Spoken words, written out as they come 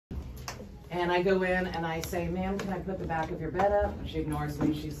And I go in and I say, ma'am, can I put the back of your bed up? She ignores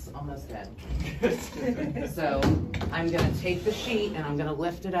me, she's almost dead. So I'm gonna take the sheet and I'm gonna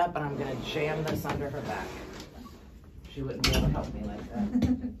lift it up and I'm gonna jam this under her back. She wouldn't be able to help me like that.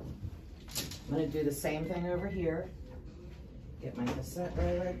 I'm gonna do the same thing over here. Get my cassette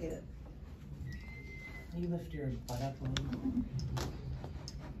right like it. You lift your butt up a little.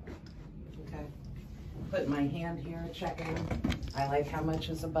 Okay. Put my hand here, checking. I like how much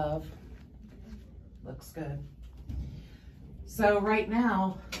is above. Looks good. So right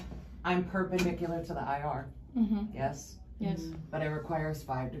now, I'm perpendicular to the IR. Mm-hmm. Yes? Yes. But it requires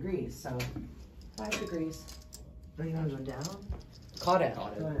 5 degrees, so 5 degrees. Are you going down? Caudate.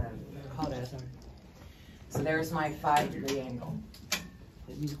 Caudate. So there's my 5-degree angle.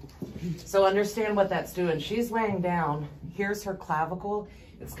 So understand what that's doing. She's laying down. Here's her clavicle.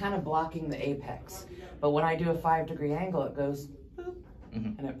 It's kind of blocking the apex. But when I do a 5-degree angle, it goes boop,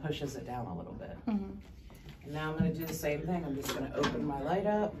 and it pushes it down a little bit. And now I'm going to do the same thing. I'm just going to open my light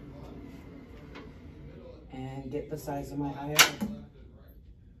up and get the size of my IR.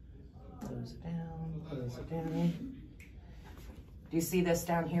 Close it down, close it down. Do you see this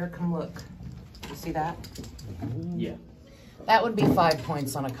down here? Come look. Do you see that? Yeah. That would be 5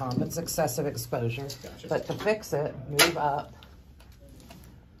 points on a comp. It's excessive exposure. Gotcha. But to fix it, move up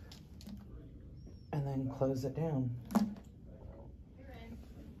and then close it down.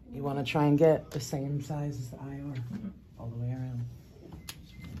 You want to try and get the same size as the IR all the way around.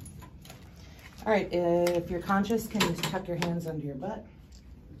 All right, if you're conscious, can you tuck your hands under your butt?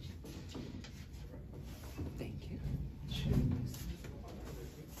 Thank you.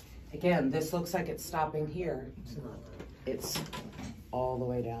 Again, this looks like it's stopping here. It's all the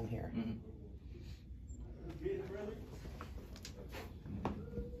way down here.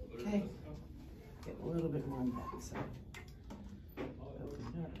 Okay. Get a little bit more on that side. Open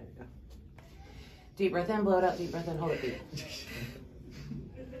it up. There you go. Deep breath in, blow it out. Deep breath in, hold it deep.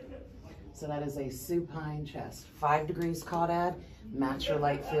 So that is a supine chest. 5 degrees caudate. Match your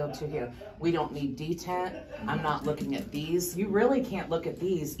light field to here. We don't need detent. I'm not looking at these. You really can't look at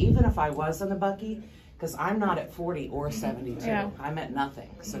these, even if I was in the bucky, because I'm not at 40 or 72. Yeah. I'm at nothing.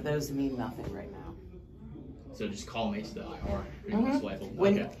 So those mean nothing right now. So just column to the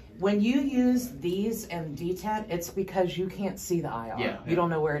IR. When you use these and detent, it's because you can't see the IR. Yeah, you don't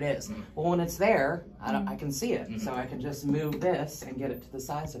know where it is. Well, when it's there, I can see it. So I can just move this and get it to the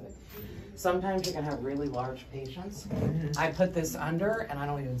size of it. Sometimes you're going to have really large patients. I put this under and I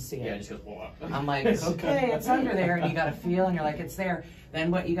don't even see it. Yeah, it just goes walk. I'm like, okay, it's under there, and you got to feel, and you're like, it's there. Then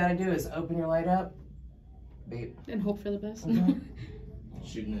what you got to do is open your light up, beep. And hope for the best.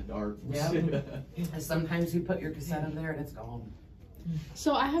 Shooting the dark. Yeah. And sometimes you put your cassette in there and it's gone.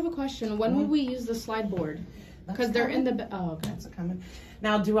 So I have a question. When would we use the slide board? Because they're in the oh, okay. That's coming.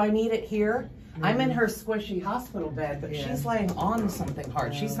 Now, do I need it here? I'm in her squishy hospital bed, but she's laying on something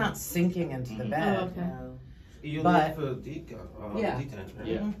hard. She's not sinking into the bed. Oh, okay. You But- look for detent, Yeah. right?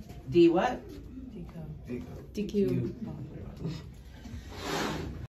 Yeah. D what? DQ.